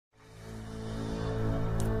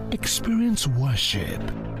Experience worship,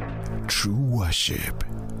 true worship.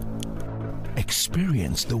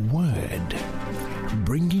 Experience the Word,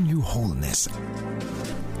 bringing you wholeness.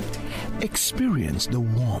 Experience the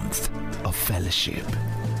warmth of fellowship.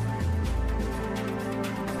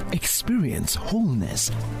 Experience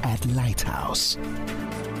wholeness at Lighthouse.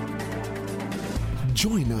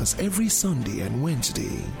 Join us every Sunday and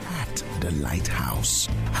Wednesday at the Lighthouse,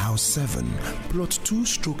 House 7, Plot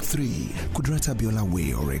 2/3, Kudrata Biola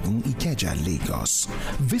Way, Oregon, Ikeja, Lagos.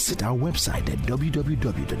 Visit our website at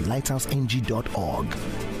www.lighthouseng.org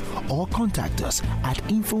or contact us at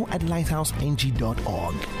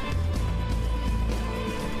info@lighthouseng.org.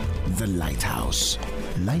 The Lighthouse,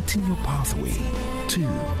 lighting your pathway to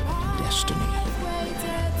destiny.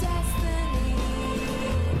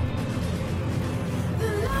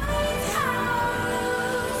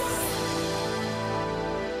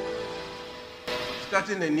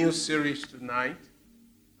 Starting a new series tonight.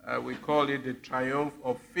 We call it the Triumph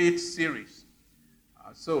of Faith series.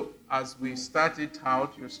 So as we start it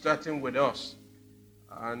out, you're starting with us.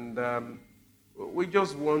 And we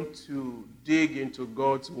just want to dig into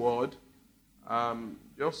God's word.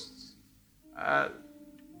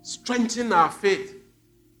 Strengthen our faith.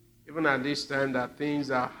 Even at this time that things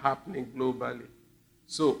are happening globally.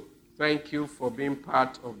 So thank you for being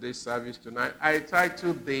part of this service tonight. I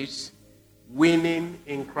titled this, Winning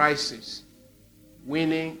in Crisis.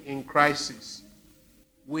 Winning in Crisis.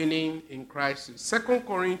 Winning in Crisis. 2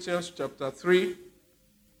 Corinthians chapter 3.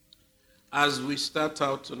 As we start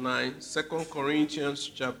out tonight, 2 Corinthians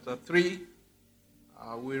chapter 3,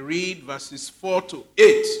 we read verses 4 to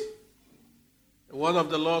 8. The word of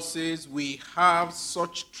the Lord says, we have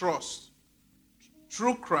such trust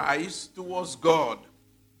through Christ towards God.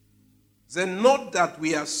 Then not that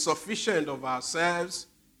we are sufficient of ourselves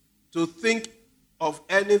to think of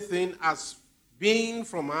anything as being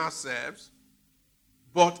from ourselves,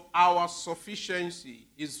 but our sufficiency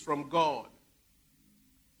is from God,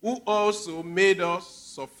 who also made us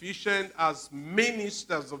sufficient as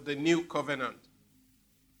ministers of the new covenant,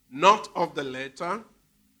 not of the letter,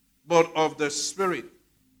 but of the Spirit.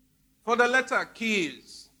 For the letter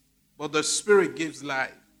kills, but the Spirit gives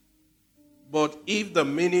life. But if the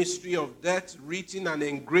ministry of death written and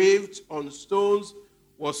engraved on stones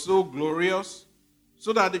was so glorious,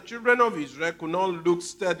 so that the children of Israel could not look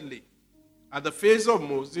steadily at the face of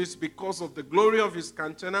Moses because of the glory of his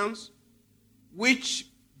countenance,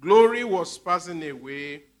 which glory was passing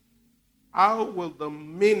away, how will the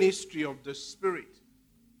ministry of the Spirit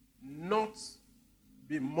not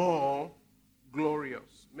be more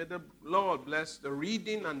glorious? May the Lord bless the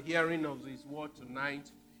reading and hearing of his word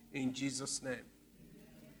tonight in Jesus' name.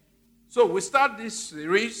 So we start this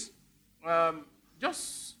series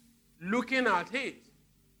just looking at it.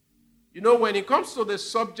 You know, when it comes to the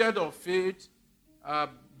subject of faith,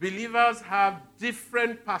 believers have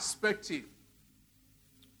different perspective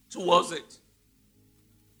towards it.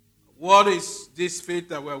 What is this faith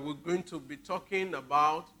that we're going to be talking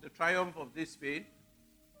about, the triumph of this faith?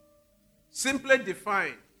 Simply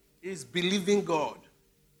defined, is believing God.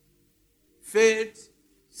 Faith,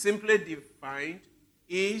 simply defined,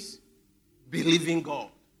 is believing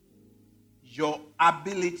God. Your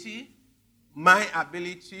ability, my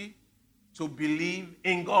ability to believe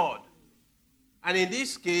in God. And in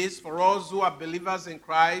this case, for us who are believers in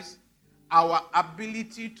Christ, our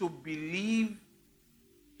ability to believe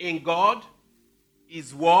in God,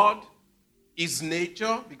 his word, his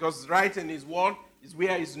nature, because right in his word is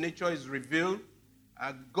where his nature is revealed.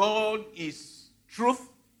 God is truth.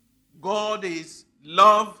 God is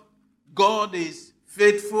love. God is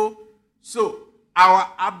faithful. So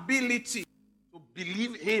our ability to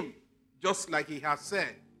believe him, just like he has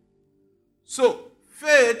said. So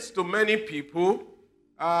faith to many people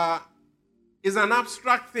is an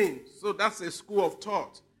abstract thing. So that's a school of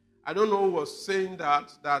thought. I don't know who was saying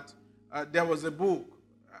that there was a book.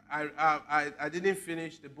 I didn't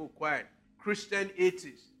finish the book quite. Christian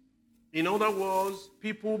atheists. In other words,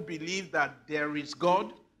 people believe that there is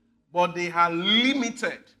God, but they are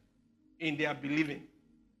limited in their believing.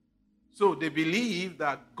 So they believe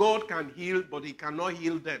that God can heal, but he cannot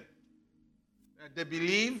heal them. They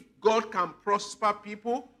believe God can prosper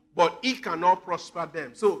people, but he cannot prosper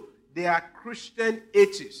them. So they are Christian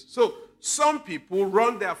atheists. So some people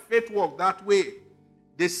run their faith walk that way.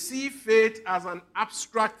 They see faith as an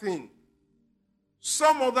abstract thing.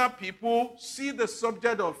 Some other people see the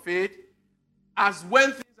subject of faith as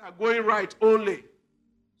when things are going right only.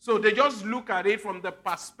 So they just look at it from the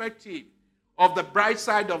perspective of the bright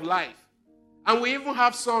side of life. And we even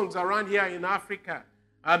have songs around here in Africa.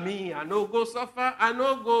 I no go suffer, I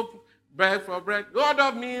no go Beg for bread. God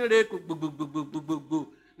of miracle. Boo, boo, boo, boo, boo, boo, boo.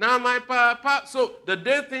 Now my papa. So the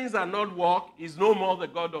day things are not work is no more the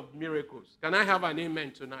God of miracles. Can I have an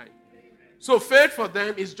amen tonight? Amen. So faith for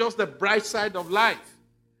them is just the bright side of life.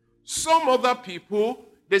 Some other people,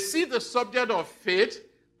 they see the subject of faith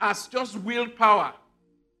as just willpower.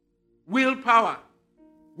 Willpower.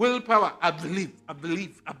 Willpower. I believe.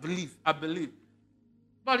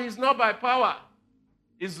 But it's not by power.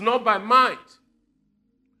 It's not by might.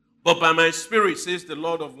 But by my spirit, says the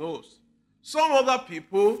Lord of hosts. Some other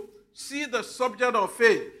people see the subject of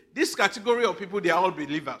faith. This category of people, they are all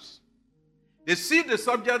believers. They see the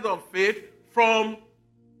subject of faith from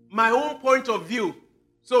my own point of view.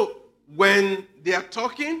 So when they are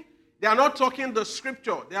talking, they are not talking the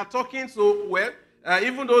scripture. They are talking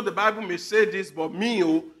even though the Bible may say this, but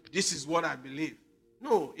this is what I believe.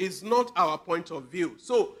 No, it's not our point of view.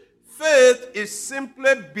 So faith is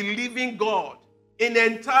simply believing God in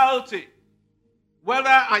entirety.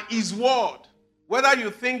 Whether His word, whether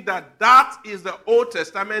you think that is the Old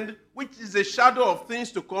Testament, which is a shadow of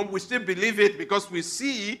things to come, we still believe it because we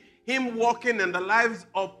see Him working in the lives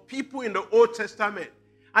of people in the Old Testament.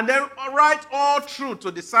 And then right all through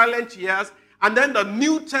to the silent years, and then the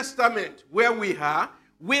New Testament where we are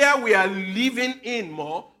living in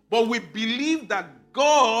more, but we believe that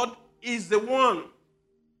God is the one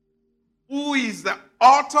who is the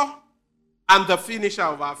author and the finisher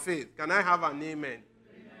of our faith. Can I have an amen? Amen?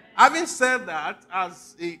 Having said that,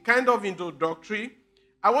 as a kind of introductory,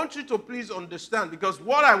 I want you to please understand, because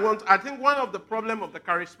I think one of the problems of the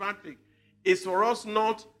charismatic is for us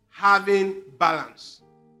not having balance.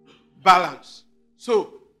 Balance.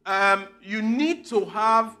 So, you need to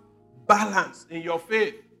have balance in your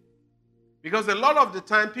faith. Because a lot of the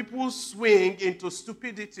time, people swing into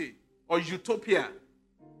stupidity or utopia.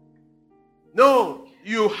 No,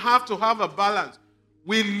 you have to have a balance.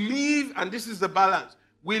 We live, and this is the balance,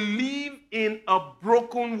 we live in a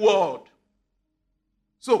broken world.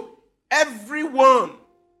 So, everyone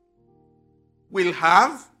will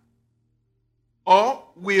have, or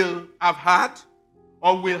will have had,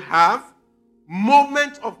 or will have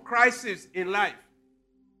moments of crisis in life.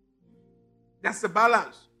 That's the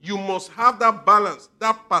balance. You must have that balance,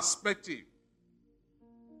 that perspective.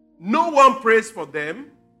 No one prays for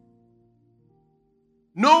them.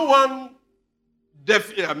 No one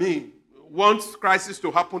wants crisis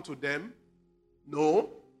to happen to them. No.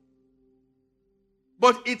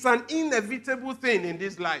 But it's an inevitable thing in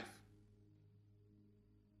this life.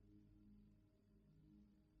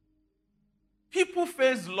 People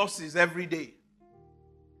face losses every day.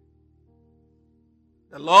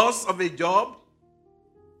 The loss of a job,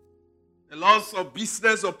 the loss of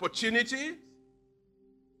business opportunity.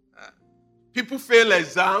 People fail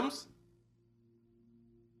exams.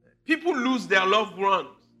 People lose their loved ones.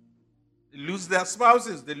 They lose their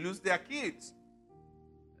spouses. They lose their kids.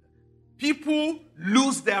 People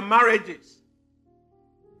lose their marriages.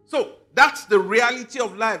 So that's the reality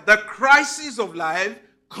of life. The crisis of life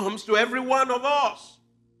comes to every one of us.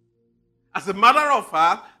 As a matter of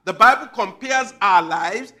fact, the Bible compares our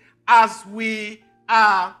lives as we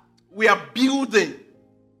are building.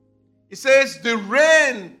 It says the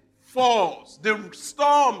rain falls, the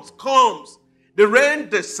storms comes, the rain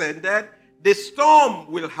descended, the storm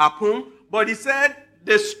will happen, but he said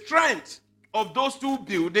the strength of those two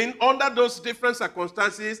buildings under those different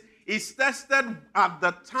circumstances is tested at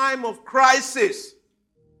the time of crisis.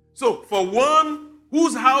 So for one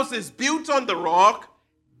whose house is built on the rock,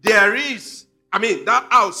 that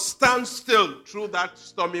house stands still through that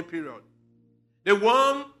stormy period. The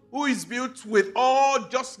one who is built with all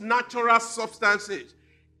just natural substances.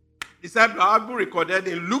 He said, the Bible recorded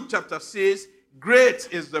in Luke chapter 6, great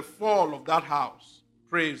is the fall of that house.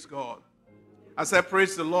 Praise God. I said,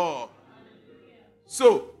 praise the Lord.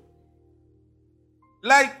 So,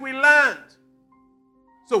 like we learned,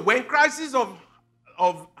 so when crisis of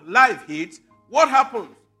life hits, what happens?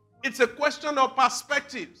 It's a question of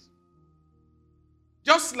perspectives.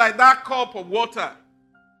 Just like that cup of water.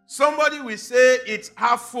 Somebody will say it's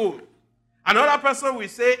half full. Another person will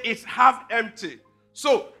say it's half empty.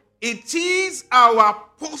 So it is our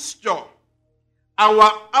posture,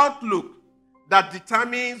 our outlook that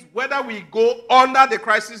determines whether we go under the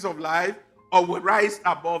crisis of life or we rise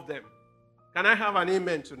above them. Can I have an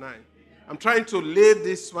amen tonight? I'm trying to lay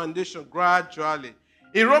this foundation gradually.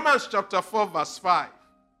 In Romans chapter 4 verse 5.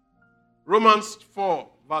 Romans 4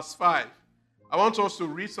 verse 5. I want us to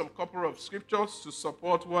read some couple of scriptures to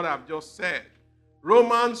support what I've just said.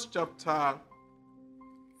 Romans chapter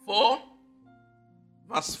 4,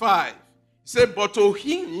 verse 5. It said, but to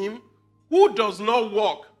him who does not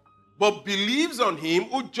walk but believes on him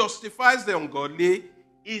who justifies the ungodly,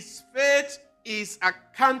 his faith is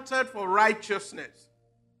accounted for righteousness.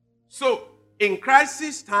 So, in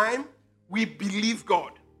crisis time, we believe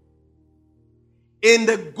God. In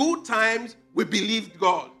the good times, we believe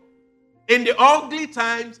God. In the ugly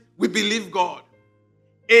times, we believe God.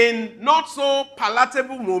 In not so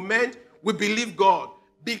palatable moments, we believe God.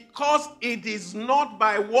 Because it is not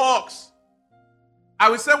by works. I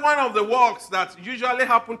will say one of the works that usually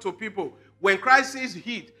happen to people when crisis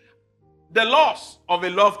hit, the loss of a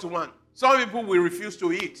loved one. Some people will refuse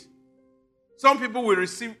to eat. Some people will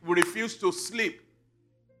refuse to sleep.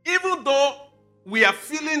 Even though we are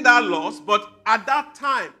feeling that loss, but at that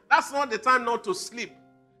time, that's not the time not to sleep.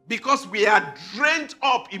 Because we are drained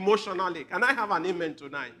up emotionally. Can I have an amen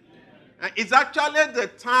tonight? It's actually the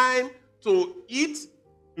time to eat,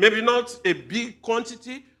 maybe not a big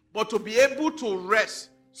quantity, but to be able to rest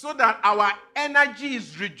so that our energy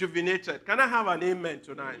is rejuvenated. Can I have an amen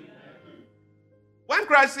tonight? When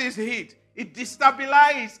crisis hit, it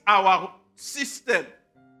destabilizes our system.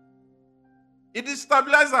 It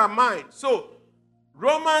destabilizes our mind. So,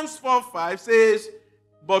 Romans 4:5 says,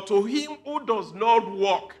 but to him who does not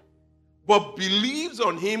walk, but believes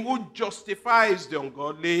on him who justifies the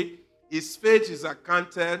ungodly, his faith is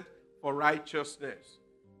accounted for righteousness.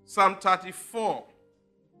 Psalm 34.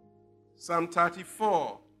 Psalm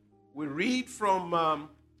 34. We read from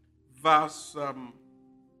verse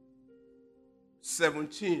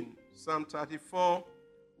 17. Psalm 34,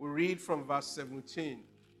 we read from verse 17.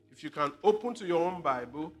 If you can open to your own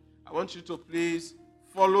Bible, I want you to please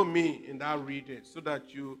follow me in that reading so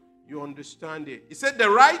that you understand it. It said, the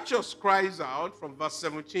righteous cries out, from verse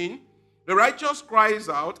 17, the righteous cries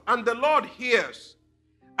out, and the Lord hears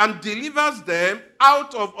and delivers them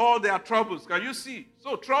out of all their troubles. Can you see?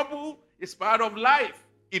 So trouble is part of life.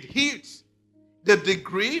 It hits. The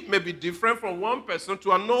degree may be different from one person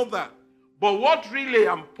to another. But what really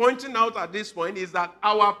I'm pointing out at this point is that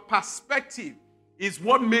our perspective is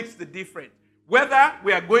what makes the difference. Whether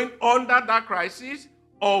we are going under that crisis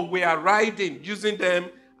or we are riding, using them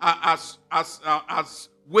as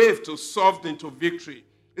wave to solve into victory.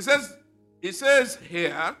 It says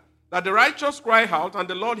here that the righteous cry out and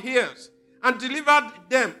the Lord hears and delivered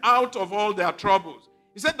them out of all their troubles.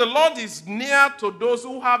 He said the Lord is near to those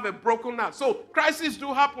who have a broken heart. So crises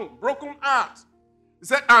do happen, broken heart. He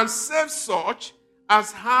said, and save such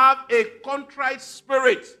as have a contrite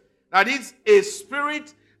spirit. That is a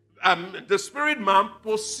spirit, the spirit man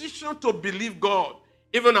positioned to believe God,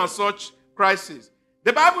 even at such crisis.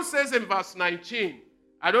 The Bible says in verse 19,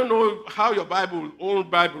 I don't know how your old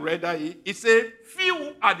Bible read that. It said,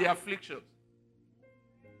 few are the afflictions.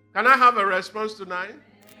 Can I have a response tonight?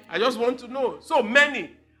 I just want to know. So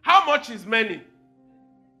many. How much is many?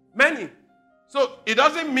 Many. So it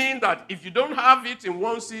doesn't mean that if you don't have it in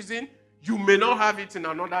one season, you may not have it in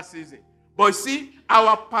another season. But see,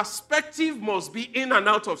 our perspective must be in and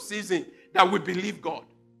out of season that we believe God.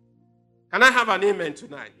 Can I have an amen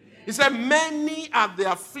tonight? He said, many are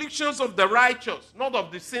the afflictions of the righteous, not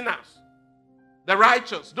of the sinners. The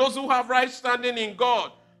righteous, those who have right standing in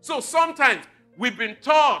God. So sometimes we've been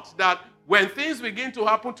taught that when things begin to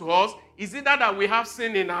happen to us, is it that we have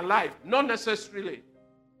sin in our life? Not necessarily.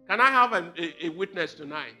 Can I have a witness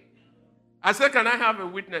tonight? I said, can I have a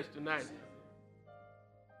witness tonight?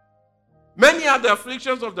 Many are the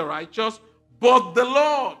afflictions of the righteous, but the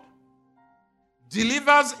Lord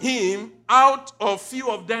delivers him out of few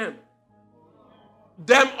of them.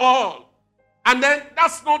 Them all. And then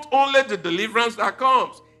that's not only the deliverance that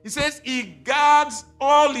comes. He says he guards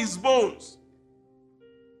all his bones.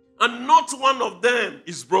 And not one of them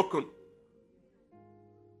is broken.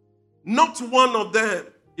 Not one of them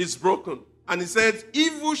is broken. And he says,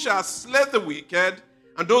 evil shall slay the wicked,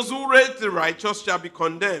 and those who rate the righteous shall be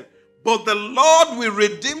condemned. But the Lord will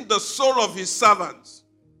redeem the soul of his servants,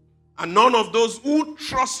 and none of those who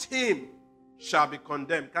trust him shall be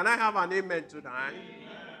condemned. Can I have an amen tonight? Amen.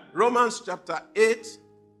 Romans chapter 8.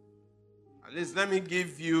 At least let me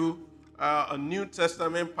give you a New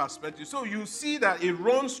Testament perspective. So you see that it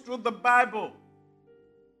runs through the Bible.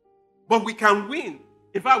 But we can win.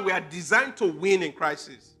 In fact, we are designed to win in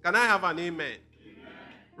crisis. Can I have an amen? Amen.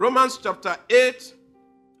 Romans chapter 8,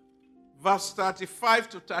 verse 35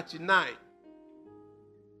 to 39.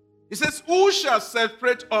 It says, who shall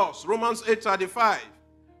separate us, Romans 8:35,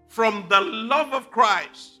 from the love of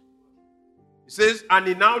Christ? It says, and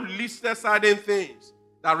he now listed certain things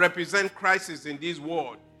that represent crisis in this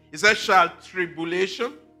world. It says, shall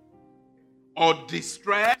tribulation, or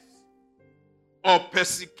distress, or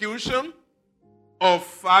persecution, or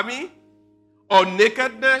famine, or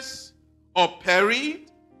nakedness, or peril,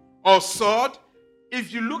 or sword.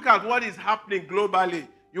 If you look at what is happening globally,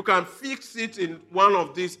 you can fix it in one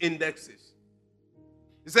of these indexes.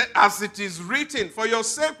 He said, as it is written, for your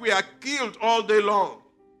sake we are killed all day long,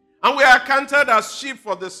 and we are counted as sheep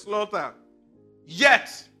for the slaughter.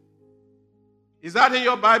 Yet, is that in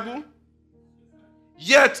your Bible?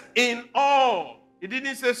 Yet in all, he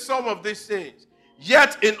didn't say some of these things.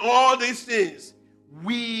 Yet in all these things,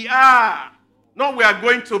 we are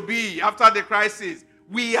going to be after the crisis.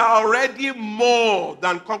 We are already more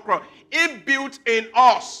than conquerors. Inbuilt in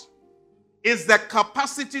us is the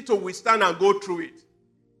capacity to withstand and go through it.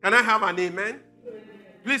 Can I have an amen?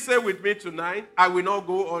 Please say with me tonight, I will not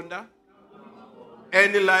go under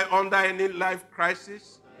any life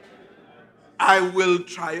crisis. I will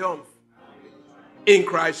triumph in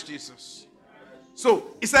Christ Jesus.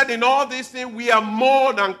 So, he said, in all these things, we are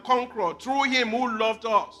more than conquerors through him who loved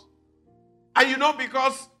us. And you know,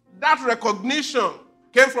 because that recognition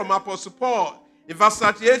came from Apostle Paul. In verse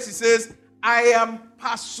 38, he says, I am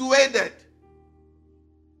persuaded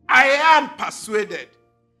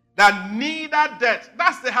that neither death,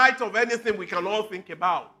 that's the height of anything we can all think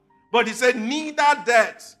about. But he said, neither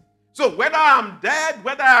death. So whether I'm dead,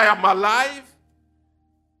 whether I am alive,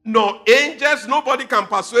 no angels, nobody can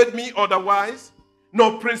persuade me otherwise.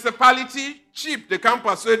 No principality, cheap, they can't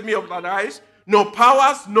persuade me otherwise. No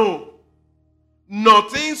powers, no. No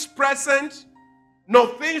things present, no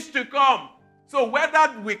things to come. So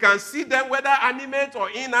whether we can see them, whether animate or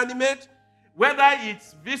inanimate, whether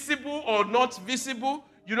it's visible or not visible,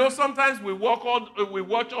 you know, sometimes we watch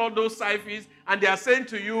all those sci-fis and they are saying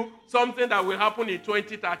to you something that will happen in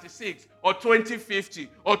 2036 or 2050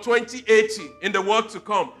 or 2080 in the world to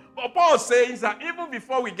come. But Paul says that even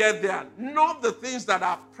before we get there, not the things that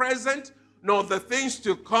are present, nor the things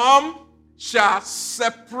to come shall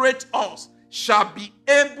separate us, shall be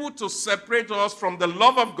able to separate us from the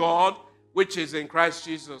love of God, which is in Christ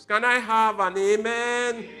Jesus. Can I have an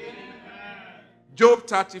amen? Amen. Job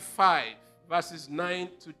 35, verses 9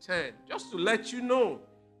 to 10. Just to let you know,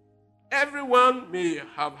 everyone may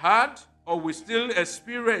have had or will still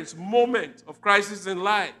experience moments of crisis in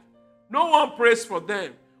life. No one prays for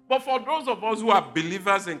them. But for those of us who are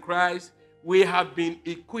believers in Christ, we have been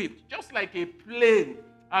equipped, just like a plane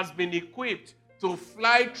has been equipped to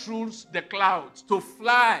fly through the clouds, to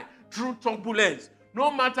fly through turbulence.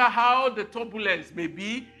 No matter how the turbulence may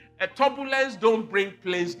be, a turbulence don't bring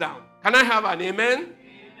planes down. Can I have an amen? Amen?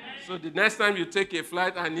 So the next time you take a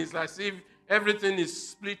flight and it's as if everything is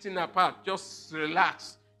splitting apart, just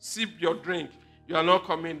relax, sip your drink. You are not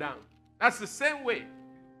coming down. That's the same way.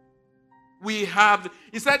 He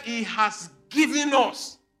said he has given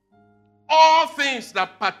us all things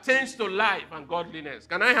that pertains to life and godliness.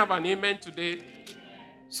 Can I have an amen today? Amen.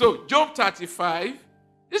 So, Job 35,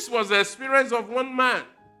 this was the experience of one man.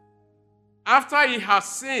 After he has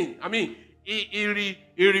sinned, he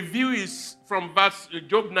reviews from verse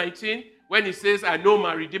Job 19, when he says, I know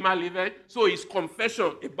my Redeemer liveth. So his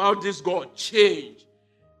confession about this God changed.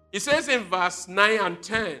 He says in verse 9 and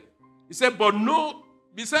 10, he said, but no,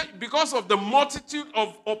 because of the multitude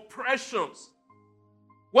of oppressions,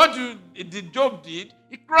 what did Job did?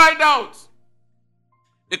 He cried out.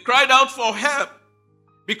 He cried out for help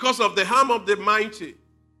because of the harm of the mighty.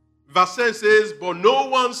 Verse 10 says, but no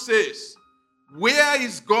one says, where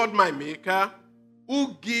is God my maker,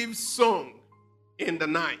 who gives song in the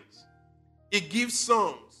night? He gives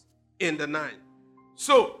songs in the night.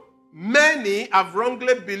 So, many have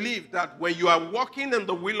wrongly believed that when you are walking in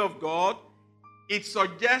the will of God, it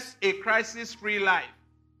suggests a crisis-free life.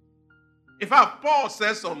 In fact, Paul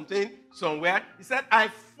says something somewhere. He said, I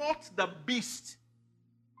fought the beast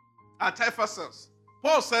at Ephesus.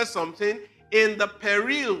 Paul says something in the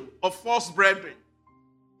peril of false brethren,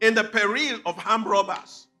 in the peril of armed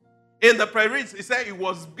robbers, in the peril, he said he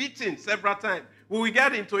was beaten several times. We will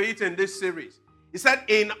get into it in this series. He said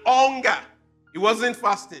in hunger, he wasn't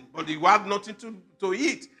fasting, but he had nothing to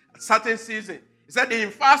eat at a certain season. He said in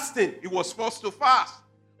fasting, he was forced to fast.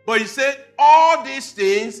 But he said all these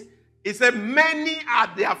things, he said many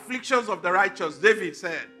are the afflictions of the righteous, David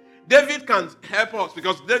said. David can help us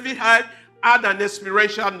because David had an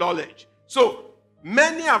experiential knowledge. So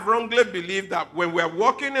many have wrongly believed that when we are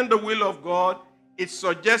walking in the will of God, it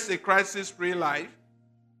suggests a crisis-free life.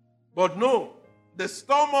 But no, the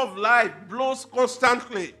storm of life blows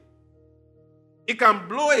constantly. It can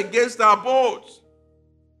blow against our boats.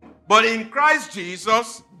 But in Christ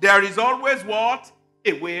Jesus, there is always what?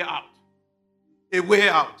 A way out. A way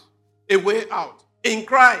out. A way out. In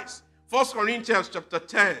Christ. 1 Corinthians chapter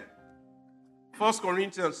 10. 1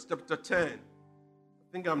 Corinthians chapter 10. I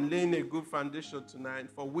think I'm laying a good foundation tonight.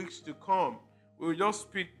 For weeks to come, We'll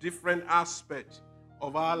just pick different aspects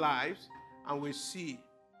of our lives and we see.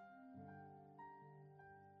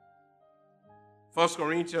 1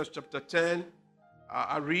 Corinthians chapter 10,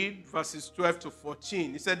 I read verses 12 to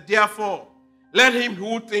 14. He said, therefore, let him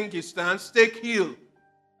who think he stands take heed,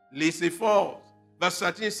 lest he falls. Verse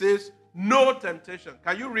 13 says, no temptation.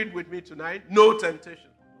 Can you read with me tonight? No temptation.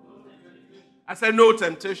 No temptation. I said no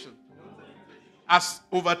temptation. No temptation has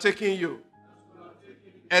overtaken you.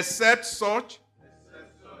 Except such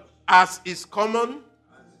as is common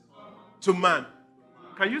to man.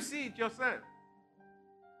 Can you see it yourself?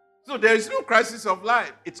 So there is no crisis of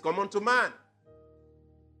life. It's common to man.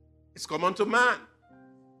 It's common to man.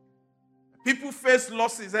 People face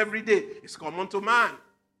losses every day. It's common to man.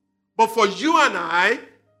 But for you and I,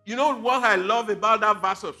 you know what I love about that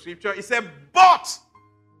verse of scripture? It said, but.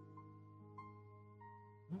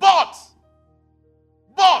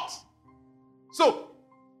 So,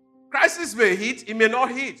 crisis may hit, it may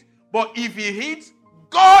not hit. But if he hits,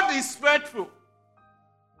 God is faithful.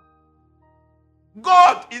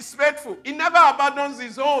 God is faithful. He never abandons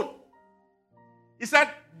his own. He said,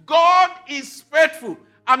 God is faithful.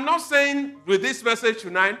 I'm not saying with this message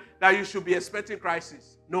tonight that you should be expecting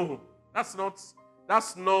crisis. No, that's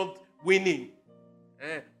not winning.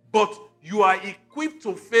 But you are equipped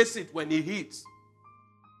to face it when it hits.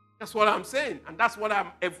 That's what I'm saying, and that's what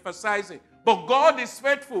I'm emphasizing. But God is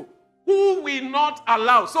faithful. Who will not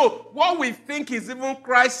allow? So what we think is even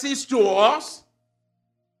crisis to us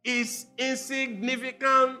is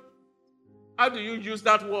insignificant. How do you use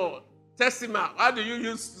that word? Testament. How do you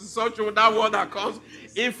use that word that comes?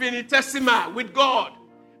 Infinitesimal with God.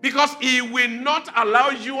 Because he will not allow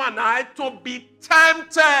you and I to be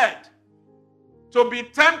tempted. To be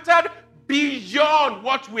tempted beyond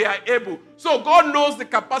what we are able. So God knows the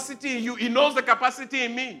capacity in you. He knows the capacity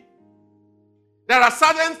in me. There are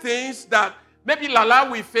certain things that maybe Lala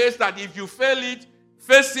will face that if you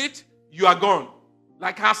face it, you are gone.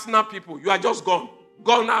 Like Arsenal people, you are just gone.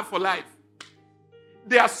 Gone now for life.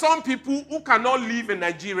 There are some people who cannot live in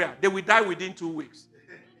Nigeria. They will die within 2 weeks.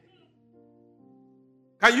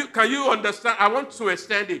 Can you understand? I want to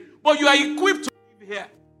extend it. But you are equipped to live here.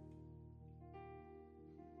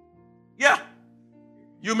 Yeah.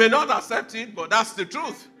 You may not accept it, but that's the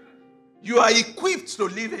truth. You are equipped to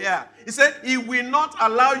live here. He said, he will not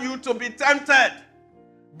allow you to be tempted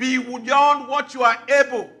beyond what you are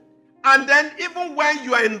able. And then even when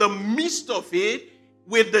you are in the midst of it,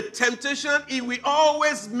 with the temptation, he will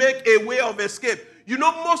always make a way of escape. You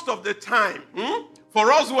know, most of the time,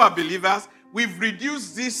 for us who are believers, we've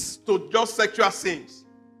reduced this to just sexual sins.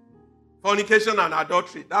 Fornication and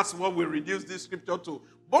adultery. That's what we reduce this scripture to.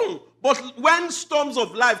 Boom. But when storms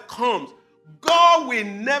of life comes, God will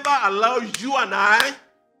never allow you and I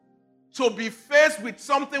to be faced with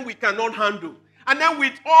something we cannot handle. And then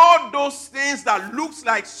with all those things that looks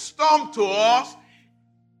like storm to us,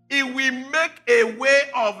 he will make a way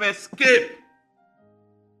of escape.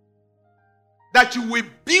 That you will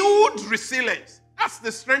build resilience. That's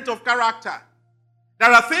the strength of character.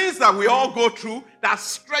 There are things that we all go through that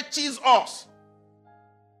stretches us.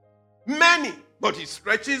 Many, but it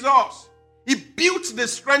stretches us. He built the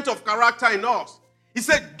strength of character in us. He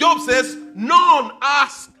said, Job says, none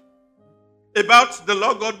ask about the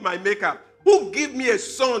Lord God my maker, who give me a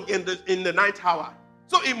song in the night hour.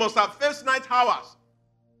 So he must have faced night hours.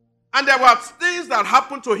 And there were things that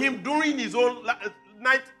happened to him during his own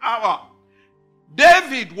night hour.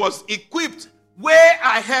 David was equipped way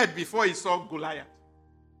ahead before he saw Goliath.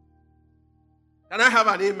 Can I have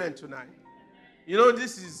an amen tonight? You know,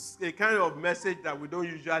 this is a kind of message that we don't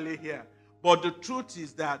usually hear. But the truth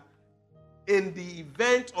is that in the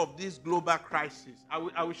event of this global crisis,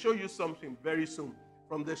 I will show you something very soon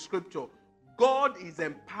from the scripture. God is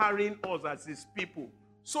empowering us as his people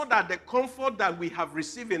so that the comfort that we have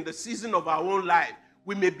received in the season of our own life,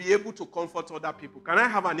 we may be able to comfort other people. Can I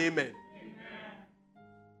have an amen?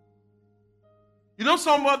 You know,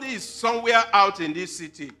 somebody is somewhere out in this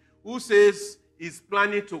city who says he's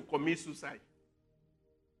planning to commit suicide.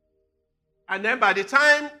 And then by the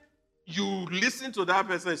time you listen to that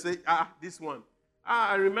person and say, this one.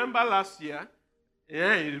 I remember last year,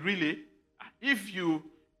 really, if you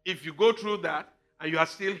go through that and you are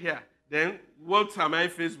still here, then what am I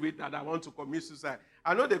faced with that I want to commit suicide?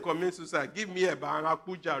 I know they commit suicide. Give me a banana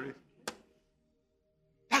pujari.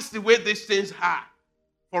 That's the way these things are.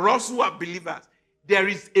 For us who are believers, there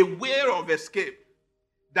is a way of escape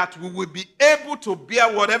that we will be able to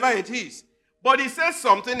bear whatever it is. But he says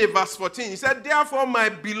something in verse 14. He said, therefore, my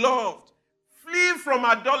beloved, flee from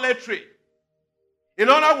idolatry. In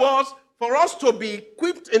other words, for us to be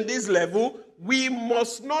equipped in this level, we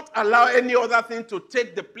must not allow any other thing to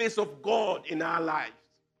take the place of God in our lives.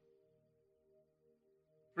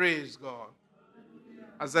 Praise God.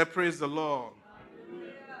 As I praise the Lord.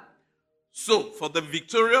 So, for the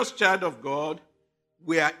victorious child of God,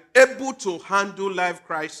 we are able to handle life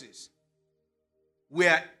crisis. We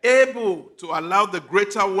are able to allow the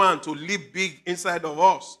greater one to live big inside of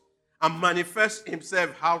us and manifest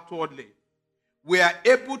himself outwardly. We are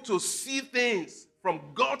able to see things from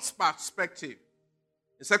God's perspective.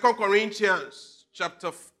 In 2 Corinthians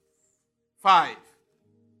chapter 5,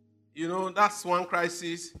 that's one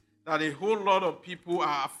crisis that a whole lot of people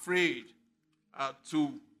are afraid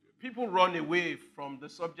people run away from the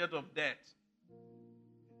subject of death.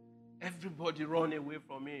 Everybody run away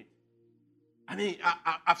from it. I mean,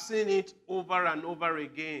 I've seen it over and over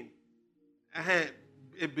again.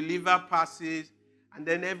 A believer passes, and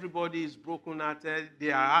then everybody is broken-hearted.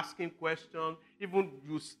 They are asking questions. Even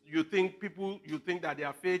you think that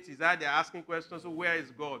their faith is that they're asking questions. So where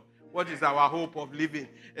is God? What is our hope of living?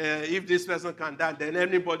 If this person can die, then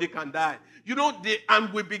anybody can die.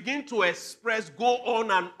 And we begin to express, go on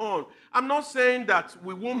and on. I'm not saying that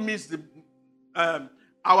we won't miss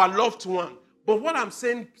our loved one. But what I'm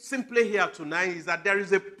saying simply here tonight is that there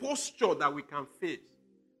is a posture that we can face.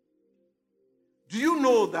 Do you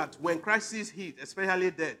know that when crisis hit,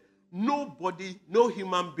 especially death, nobody, no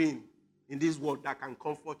human being in this world that can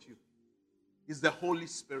comfort you is the Holy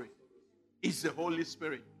Spirit. It's the Holy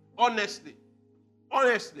Spirit. Honestly.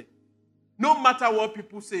 No matter what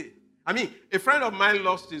people say. I mean, a friend of mine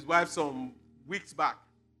lost his wife some months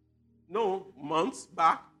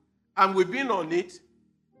back, and we've been on it.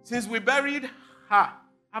 Since we buried her,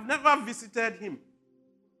 I've never visited him.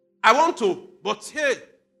 I want to, but hey,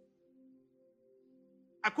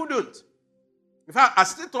 I couldn't. In fact, I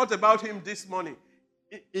still thought about him this morning.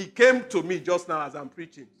 He came to me just now as I'm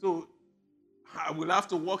preaching. So I will have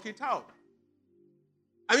to work it out.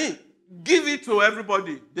 I mean, give it to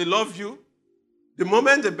everybody. They love you. The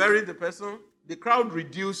moment they bury the person, the crowd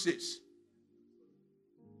reduces.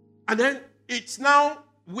 And then it's now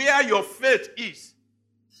where your faith is.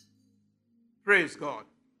 Praise God.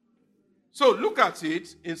 So look at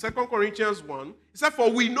it in 2 Corinthians 1. It said, for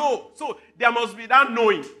we know. So there must be that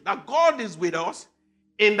knowing that God is with us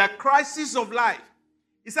in the crisis of life.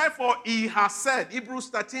 He said, for he has said, Hebrews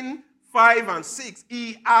 13, 5 and 6,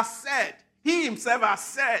 he has said, he himself has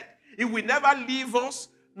said, he will never leave us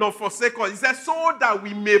nor forsake us. He said, so that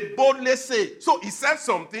we may boldly say. So he said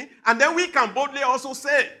something, and then we can boldly also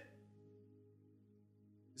say.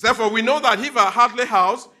 He said, for we know that if our earthly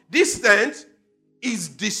house, this tent, is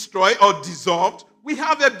destroyed or dissolved, we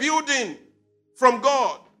have a building from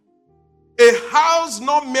God. A house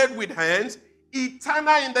not made with hands,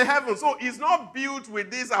 eternal in the heavens. So it's not built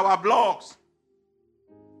with these our blocks.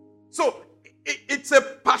 So it's a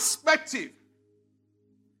perspective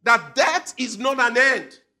that death is not an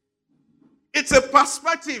end. It's a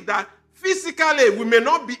perspective that physically we may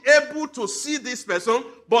not be able to see this person,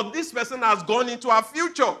 but this person has gone into our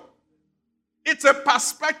future. It's a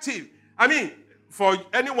perspective. I mean, for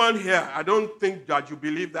anyone here, I don't think that you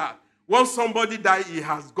believe that. Once somebody dies, he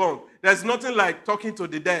has gone. There's nothing like talking to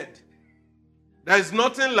the dead. There's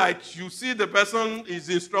nothing like you see the person is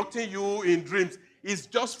instructing you in dreams. It's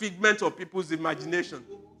just figment of people's imagination.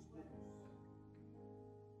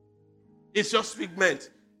 It's just figment.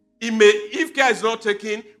 If care is not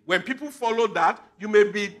taken, when people follow that, you may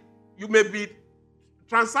be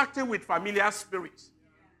transacting with familiar spirits.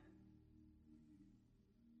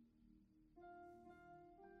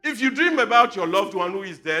 If you dream about your loved one who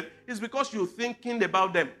is dead, it's because you're thinking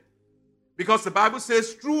about them. Because the Bible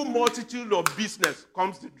says, through multitude of business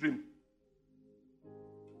comes the dream.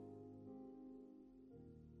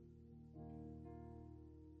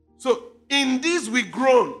 So, in this we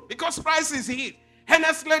groan, because Christ is here,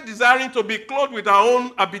 earnestly desiring to be clothed with our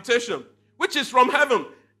own habitation, which is from heaven.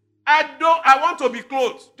 I want to be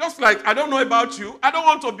clothed. Just like, I don't know about you, I don't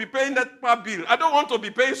want to be paying that per bill. I don't want to be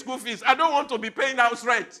paying school fees. I don't want to be paying house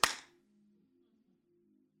rent.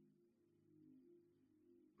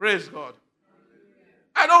 Praise God.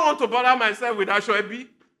 I don't want to bother myself with Ashoebi.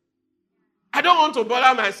 I don't want to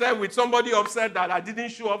bother myself with somebody upset that I didn't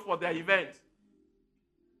show up for their event.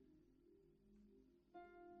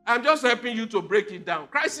 I'm just helping you to break it down.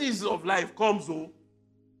 Crisis of life comes, oh.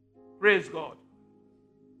 Praise God.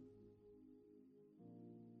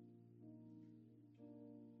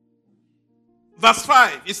 Verse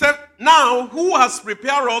 5, he said, now who has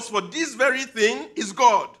prepared us for this very thing is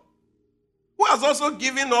God, who has also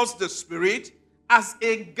given us the Spirit as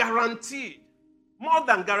a guaranteed, more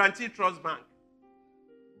than guaranteed trust bank.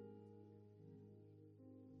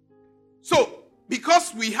 So,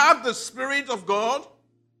 because we have the Spirit of God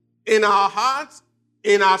in our hearts,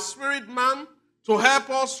 in our spirit man, to help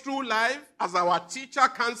us through life as our teacher,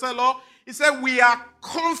 counselor, he said we are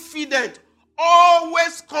confident,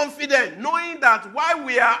 always confident, knowing that while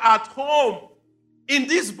we are at home in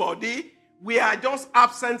this body, we are just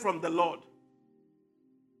absent from the Lord.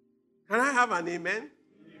 Can I have an amen?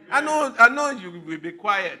 I know you will be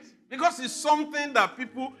quiet. Because it's something that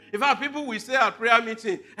people, in fact, people will say at prayer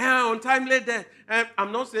meeting, untimely death.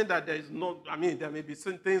 I'm not saying that there is no, there may be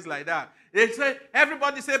some things like that. They say,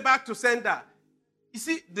 everybody say back to sender. You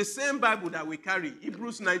see, the same Bible that we carry,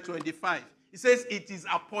 Hebrews 9:25, it says it is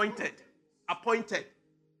appointed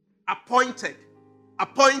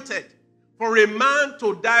for a man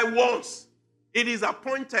to die once. It is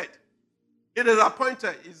appointed. It is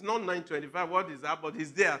appointed. It's not 9:25. What is that? But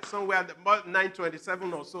it's there somewhere, about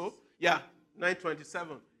 9:27 or so. Yeah,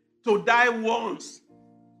 9:27. To die once.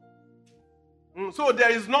 So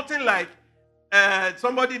there is nothing like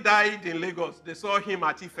somebody died in Lagos. They saw him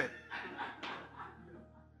at Ife.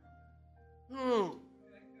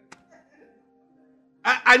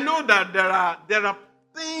 I know that there are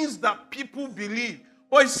things that people believe.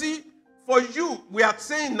 But you see, for you, we are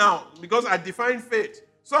saying now, because I define faith.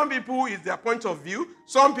 Some people is their point of view.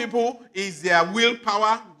 Some people is their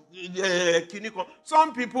willpower.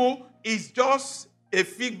 Some people is just a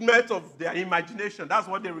figment of their imagination. That's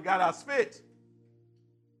what they regard as faith.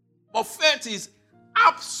 But faith is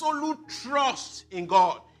absolute trust in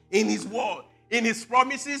God, in His word, in His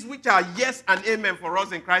promises, which are yes and amen for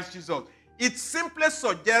us in Christ Jesus. It simply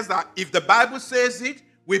suggests that if the Bible says it,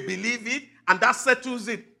 we believe it, and that settles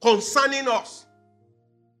it concerning us.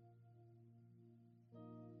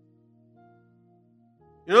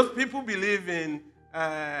 You know, people believe in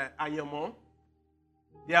Ayamo,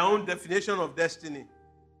 their own definition of destiny.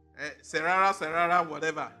 Serara,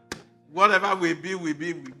 whatever. Whatever we be, we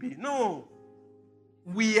be. No.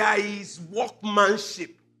 We are His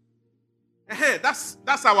workmanship.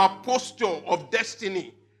 That's our posture of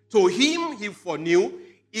destiny. To Him, He foreknew,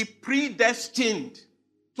 He predestined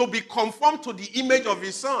to be conformed to the image of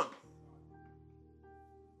His Son.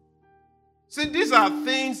 See, these are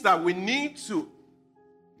things that we need to.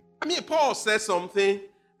 Paul said something.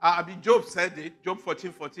 Job said it, Job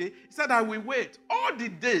 14:14. He said, I will wait all the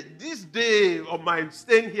day. This day of my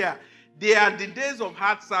staying here, they are the days of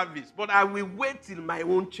hard service, but I will wait till my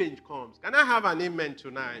own change comes. Can I have an amen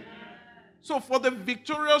tonight? So for the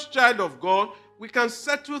victorious child of God, we can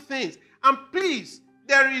settle things. And please,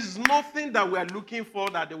 there is nothing that we are looking for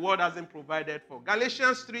that the world hasn't provided for.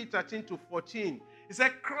 Galatians 3:13-14. It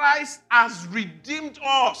said, Christ has redeemed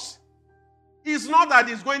us. It's not that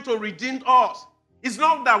He's going to redeem us. It's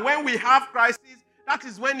not that when we have crisis, that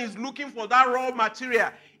is when He's looking for that raw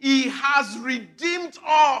material. He has redeemed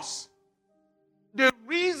us. The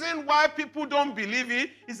reason why people don't believe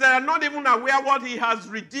it is they are not even aware what He has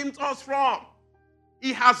redeemed us from.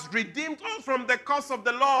 He has redeemed us from the curse of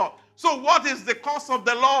the law. So what is the curse of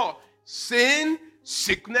the law? Sin,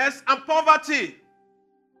 sickness, and poverty.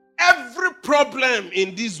 Every problem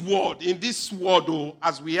in this world,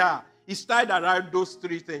 as we are, is tied around those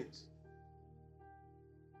three things.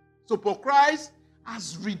 So for Christ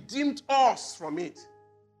has redeemed us from it.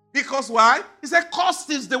 Because why? He said, cost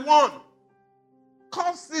is the one.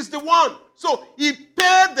 Cost is the one. So He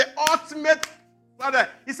paid the ultimate.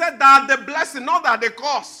 He said that the blessing, not that the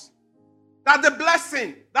cost. That the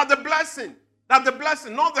blessing, not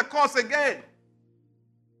the cost again.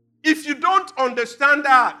 If you don't understand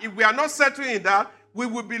that, if we are not settling in that, we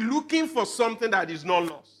will be looking for something that is not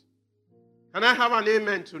lost. Can I have an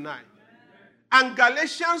amen tonight? And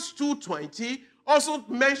Galatians 2:20 also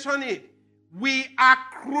mention it. We are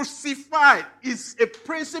crucified. It's a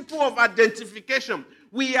principle of identification.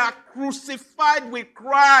 We are crucified with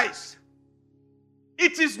Christ.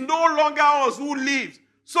 It is no longer us who lives.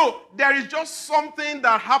 So there is just something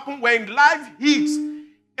that happens when life hits.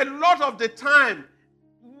 A lot of the time,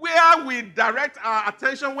 where we direct our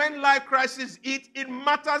attention when life crisis hits, it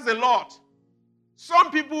matters a lot.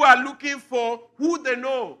 Some people are looking for who they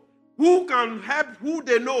know, who can help who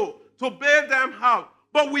they know to bail them out.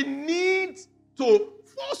 But we need to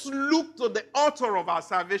first look to the author of our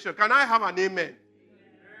salvation. Can I have an amen?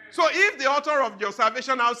 So if the author of your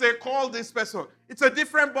salvation, I'll say, call this person, it's a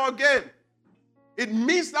different ball game. It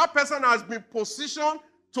means that person has been positioned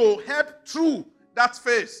to help through that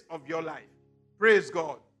phase of your life. Praise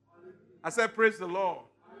God. I said, praise the Lord.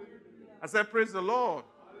 I said, praise the Lord.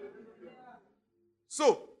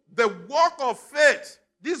 So, the walk of faith,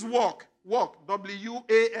 this walk,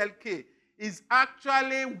 W-A-L-K, is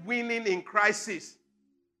actually winning in crisis.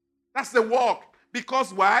 That's the walk.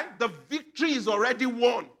 Because why? The victory is already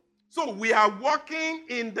won. So we are walking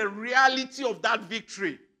in the reality of that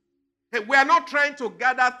victory. We are not trying to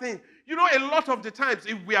gather things. You know, a lot of the times,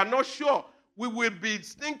 if we are not sure, we will be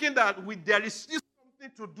thinking that there is still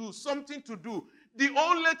something to do. The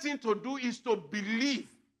only thing to do is to believe.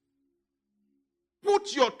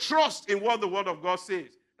 Put your trust in what the Word of God says.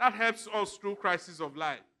 That helps us through crises of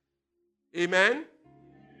life. Amen?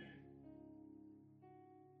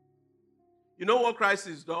 You know what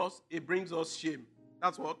crisis does? It brings us shame.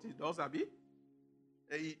 That's what it does, Abi.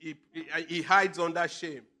 It hides under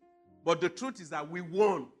shame. But the truth is that we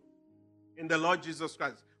won in the Lord Jesus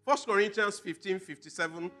Christ. 1 Corinthians 15,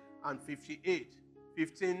 57 and 58.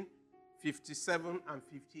 15, 57 and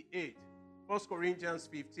 58. 1 Corinthians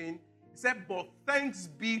 15. It said, but thanks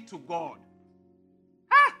be to God.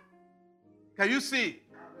 Ah! Can you see?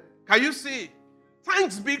 Can you see?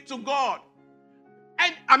 Thanks be to God.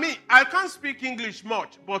 And I can't speak English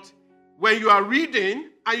much, but when you are reading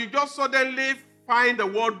and you just suddenly find the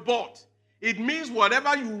word but, it means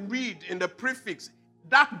whatever you read in the prefix,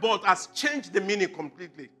 that but has changed the meaning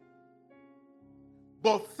completely.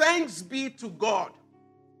 But thanks be to God,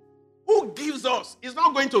 who gives us. He's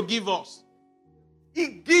not going to give us. He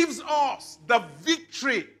gives us the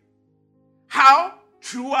victory. How?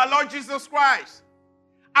 Through our Lord Jesus Christ.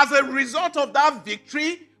 As a result of that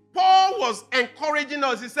victory, Paul was encouraging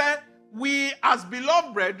us. He said, we as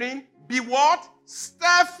beloved brethren, be what?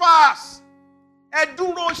 Steadfast.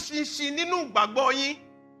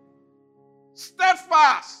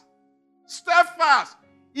 Steadfast. Steadfast.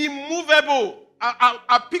 Immovable.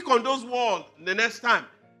 I'll pick on those words the next time.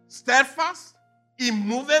 Steadfast.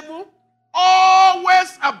 Immovable.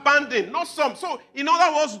 Always abandoned. Not some. So, in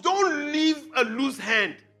other words, don't leave a loose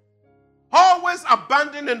hand. Always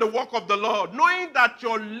abandoned in the work of the Lord, knowing that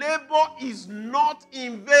your labor is not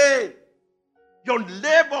in vain. Your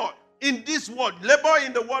labor in this word, labor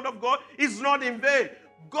in the word of God, is not in vain.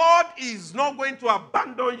 God is not going to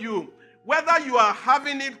abandon you. Whether you are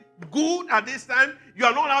having it good at this time, you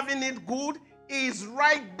are not having it good, He is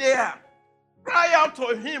right there. Cry out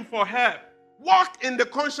to Him for help. Walk in the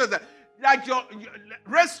consciousness.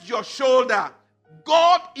 Rest your shoulder.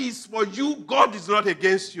 God is for you. God is not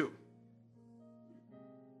against you.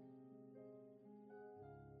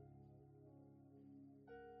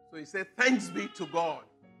 So he said, thanks be to God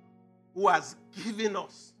who has given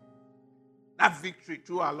us that victory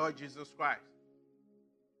through our Lord Jesus Christ.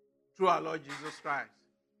 Through our Lord Jesus Christ.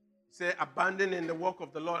 He said, abandoning the work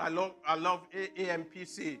of the Lord. I love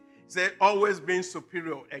AMPC. He said, always being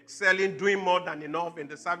superior, excelling, doing more than enough in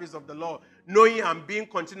the service of the Lord, knowing and being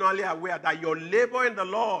continually aware that your labor in the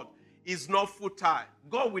Lord is not futile.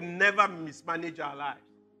 God will never mismanage our lives.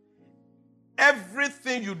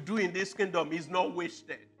 Everything you do in this kingdom is not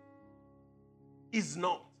wasted. Is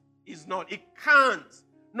not. It can't.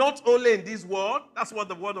 Not only in this world, that's what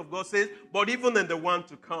the word of God says, but even in the one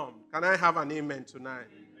to come. Can I have an amen tonight?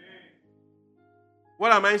 Amen.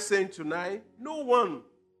 What am I saying tonight? No one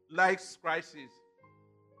likes crises,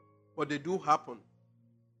 but they do happen.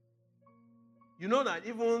 You know that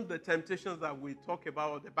even the temptations that we talk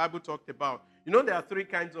about, or the Bible talked about, you know there are 3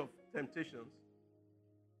 kinds of temptations.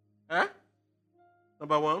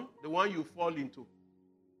 Number 1, the one you fall into.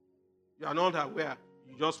 You are not aware.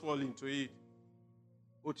 You just fall into it.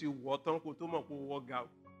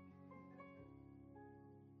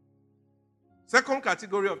 Second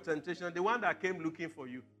category of temptation, the one that came looking for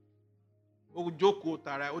you.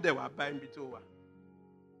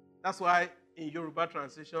 That's why in Yoruba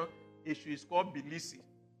translation, issue is called bilisi.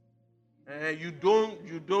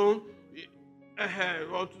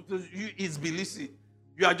 It's bilisi.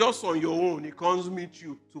 You are just on your own. He comes meet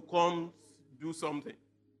you to come do something.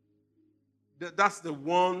 That's the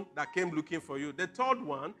one that came looking for you. The third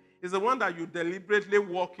one is the one that you deliberately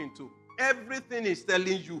walk into. Everything is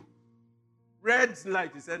telling you. Red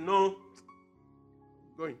light. He said, no.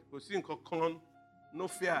 Going. No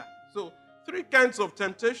fear. So, 3 kinds of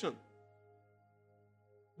temptation.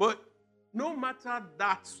 But no matter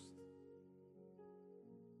that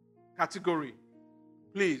category,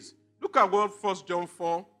 please, look at what 1 John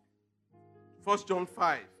 5,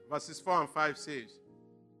 verses 4 and 5 says.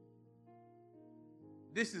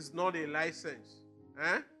 This is not a license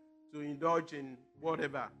to indulge in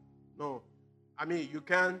whatever. No. You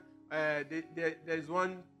can, there's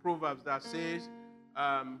one proverb that says,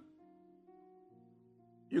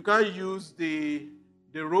 you can't use the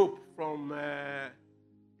rope from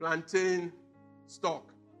plantain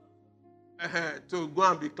stalk to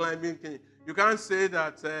go and be climbing. You can't say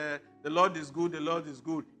that the Lord is good, the Lord is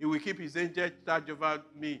good. He will keep his angel charge over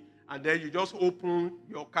me. And then you just open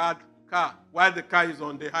your car car while the car is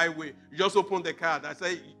on the highway. You just open the car. I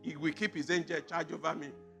say, he will keep his angel charge over me.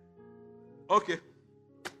 Okay.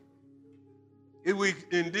 He will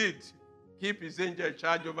indeed keep his angel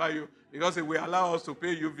charge over you because he will allow us to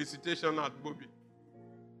pay you visitation at Bobby.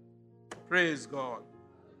 Praise God.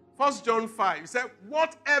 1 John 5, he said,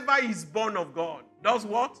 whatever is born of God does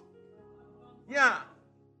what? Yeah.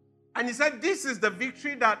 And he said, this is the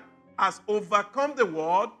victory that has overcome the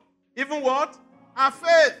world. Even what? Our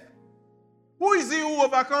faith. Who is he who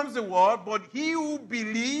overcomes the world? But he who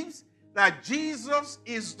believes that Jesus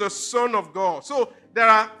is the Son of God. So there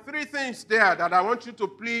are three things there that I want you to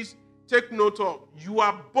please take note of. You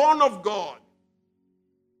are born of God.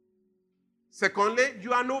 Secondly,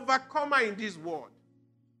 you are an overcomer in this world.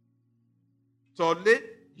 Thirdly,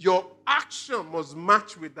 your action must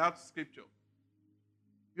match with that scripture.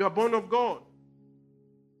 You are born of God.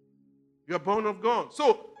 You are born of God.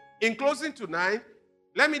 So, in closing tonight,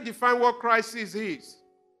 let me define what crisis is.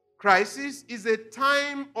 Crisis is a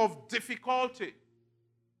time of difficulty.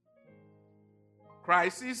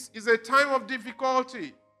 Crisis is a time of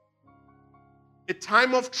difficulty. A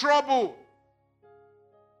time of trouble.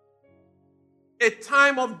 A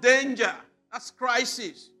time of danger. That's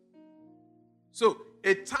crisis. So,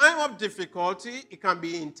 a time of difficulty, it can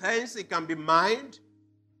be intense, it can be mild.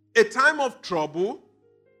 A time of trouble,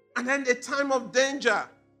 and then a time of danger.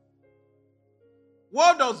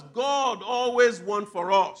 What does God always want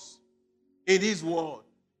for us in His word?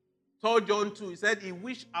 3 John 2, he said, He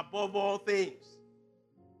wished above all things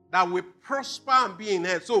that we prosper and be in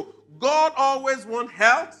health. So, God always wants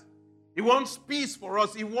health. He wants peace for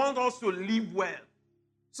us. He wants us to live well.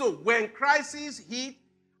 So, when crisis hit,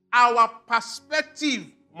 our perspective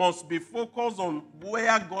must be focused on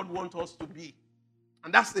where God wants us to be.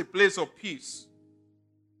 And that's a place of peace.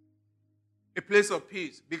 A place of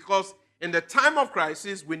peace. Because in the time of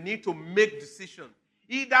crisis, we need to make decisions.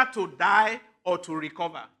 Either to die or to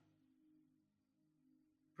recover.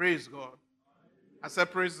 Praise God. I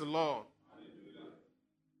said praise the Lord.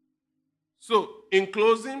 So, in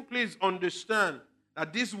closing, please understand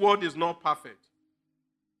that this world is not perfect.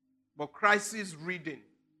 But crisis reading.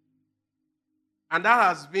 And that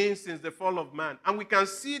has been since the fall of man. And we can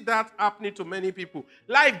see that happening to many people.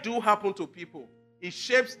 Life do happen to people. It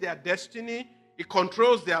shapes their destiny. It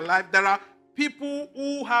controls their life. There are people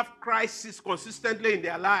who have crisis consistently in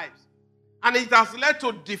their lives. And it has led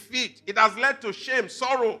to defeat. It has led to shame,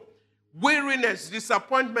 sorrow, weariness,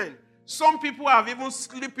 disappointment. Some people have even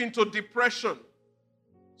slipped into depression.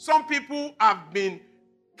 Some people have been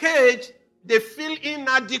caged. They feel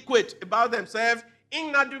inadequate about themselves,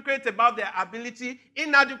 inadequate about their ability,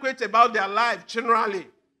 inadequate about their life generally.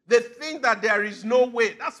 They think that there is no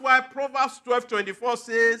way. That's why Proverbs 12:24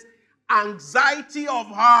 says, anxiety of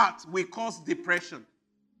heart will cause depression,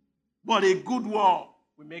 but a good word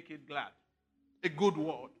will make it glad. A good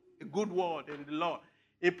word in the Lord.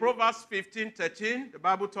 In Proverbs 15:13, the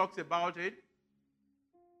Bible talks about it.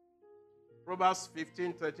 Proverbs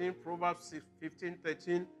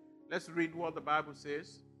 15:13. Let's read what the Bible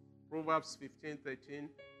says. Proverbs 15:13.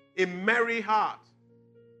 A merry heart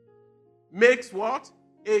makes what?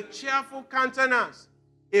 A cheerful countenance.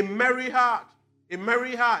 A merry heart. A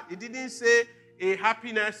merry heart. It didn't say a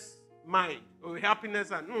happiness mind or a happiness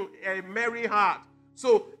hand. No, a merry heart.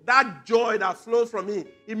 So that joy that flows from it,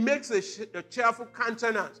 it makes a cheerful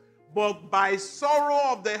countenance. But by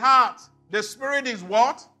sorrow of the heart, the spirit is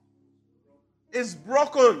what? Is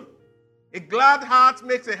broken. A glad heart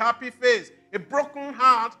makes a happy face. A broken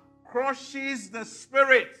heart crushes the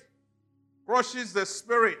spirit. Crushes the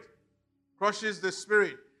spirit. Crushes the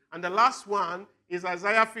spirit. And the last one is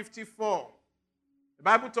Isaiah 54. The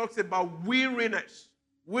Bible talks about weariness.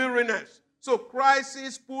 Weariness. So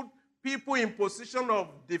crisis put people in position of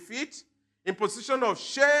defeat, in position of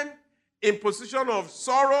shame, in position of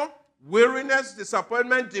sorrow, weariness,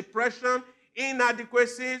 disappointment, depression,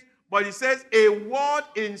 inadequacies. But it says a word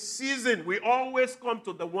in season will always come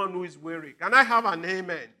to the one who is weary. Can I have an amen?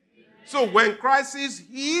 Amen. So when crisis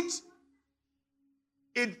hits,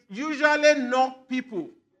 it usually knocks people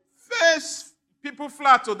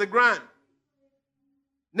flat to the ground,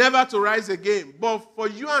 never to rise again. But for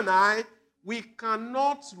you and I, we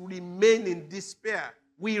cannot remain in despair.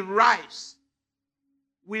 We rise.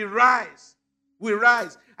 We rise. We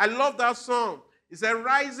rise. I love that song. It said,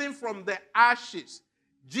 rising from the ashes.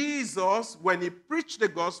 Jesus, when he preached the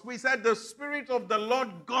gospel, he said, the Spirit of the Lord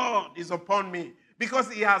God is upon me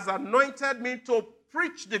because he has anointed me to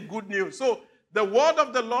preach the good news. So the word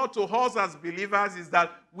of the Lord to us as believers is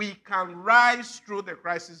that we can rise through the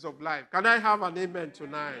crisis of life. Can I have an amen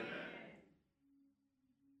tonight? Amen.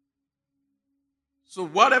 So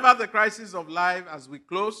whatever the crisis of life as we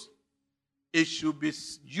close, it should be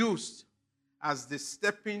used as the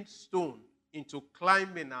stepping stone into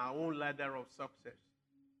climbing our own ladder of success.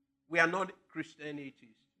 We are not Christian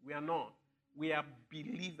atheists. We are not. We are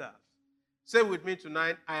believers. Say with me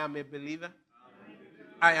tonight, I am a believer.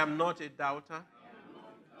 I am not a doubter.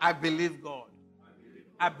 I believe God.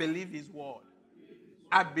 I believe His word.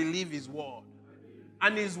 I believe His word.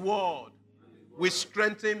 And His word will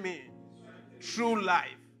strengthen me through life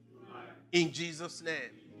in Jesus'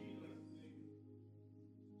 name.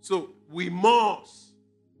 So we must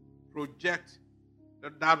project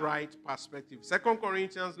that right perspective. 2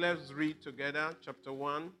 Corinthians, let's read together, chapter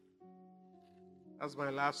 1. That's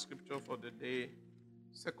my last scripture for the day.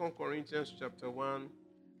 2 Corinthians chapter 1.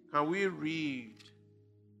 Can we read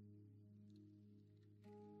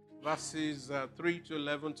verses 3 to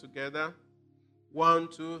 11 together? 1,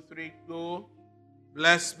 2, 3, go.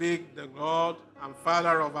 Blessed be the God and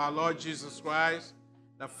Father of our Lord Jesus Christ,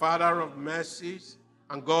 the Father of mercies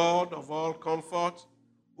and God of all comfort,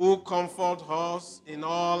 who comfort us in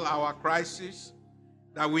all our crises,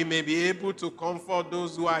 that we may be able to comfort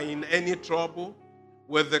those who are in any trouble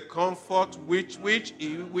with the comfort which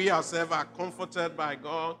we ourselves are comforted by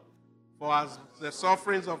God. For as the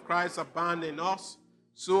sufferings of Christ abound in us,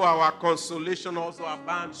 so our consolation also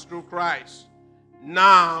abounds through Christ.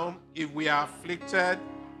 Now, if we are afflicted,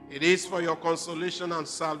 it is for your consolation and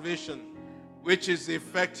salvation, which is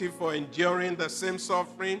effective for enduring the same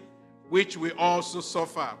suffering which we also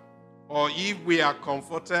suffer. Or if we are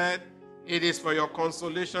comforted, it is for your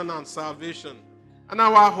consolation and salvation. And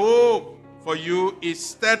our hope for you is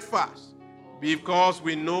steadfast, because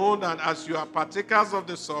we know that as you are partakers of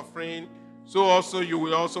the suffering, so also you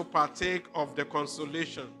will also partake of the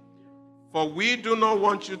consolation. For we do not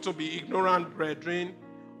want you to be ignorant, brethren,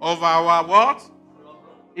 of our what?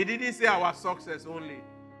 He didn't say our success only.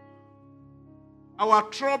 Our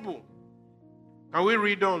trouble. Can we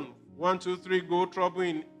read on? 1, 2, 3, go. Trouble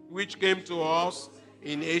in which came to us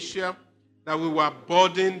in Asia, that we were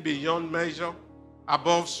burdened beyond measure,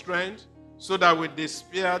 above strength, so that we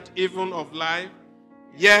despaired even of life.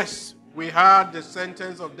 Yes, we had the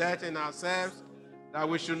sentence of death in ourselves, that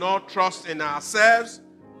we should not trust in ourselves,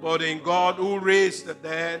 but in God who raised the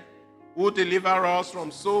dead, who delivered us from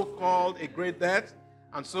so-called a great death,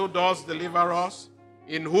 and so does deliver us,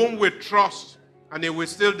 in whom we trust, and He will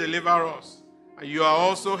still deliver us. And you are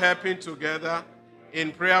also helping together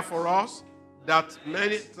in prayer for us, that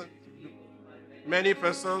many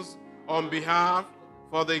persons on behalf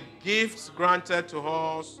for the gifts granted to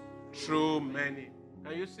us through many.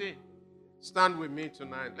 Can you see? Stand with me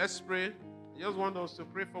tonight. Let's pray. I just want us to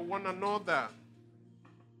pray for one another.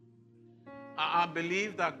 I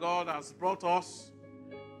believe that God has brought us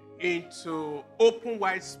into open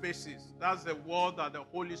wide spaces. That's the word that the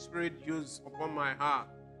Holy Spirit used upon my heart.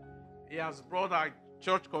 He has brought our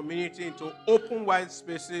church community into open wide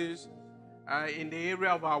spaces in the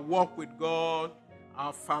area of our work with God,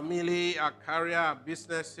 our family, our career, our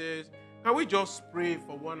businesses. Can we just pray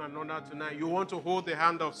for one another tonight? You want to hold the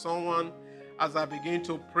hand of someone as I begin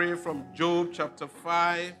to pray from Job chapter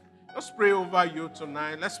 5. Let's pray over you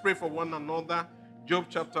tonight. Let's pray for one another. Job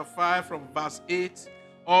chapter 5 from verse 8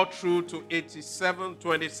 all through to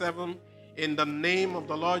 27. In the name of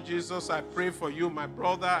the Lord Jesus, I pray for you, my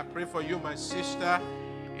brother. I pray for you, my sister.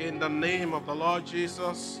 In the name of the Lord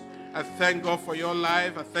Jesus, I thank God for your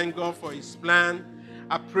life. I thank God for His plan.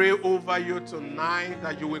 I pray over you tonight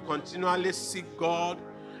that you will continually seek God,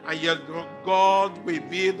 and your God will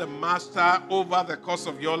be the master over the course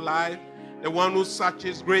of your life, the one who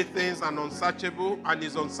searches great things and unsearchable, and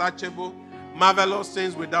is unsearchable, marvelous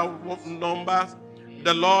things without numbers.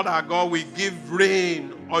 The Lord our God will give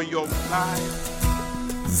rain on your life.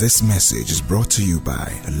 This message is brought to you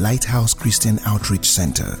by Lighthouse Christian Outreach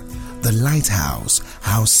Center. The Lighthouse,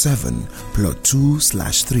 House 7, Plot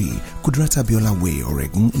 2/3, Kudrata Biola Way,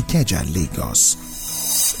 Oregun, Ikeja, Lagos.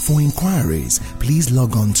 For inquiries, please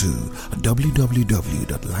log on to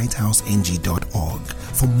www.lighthouseng.org.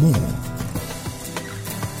 For more,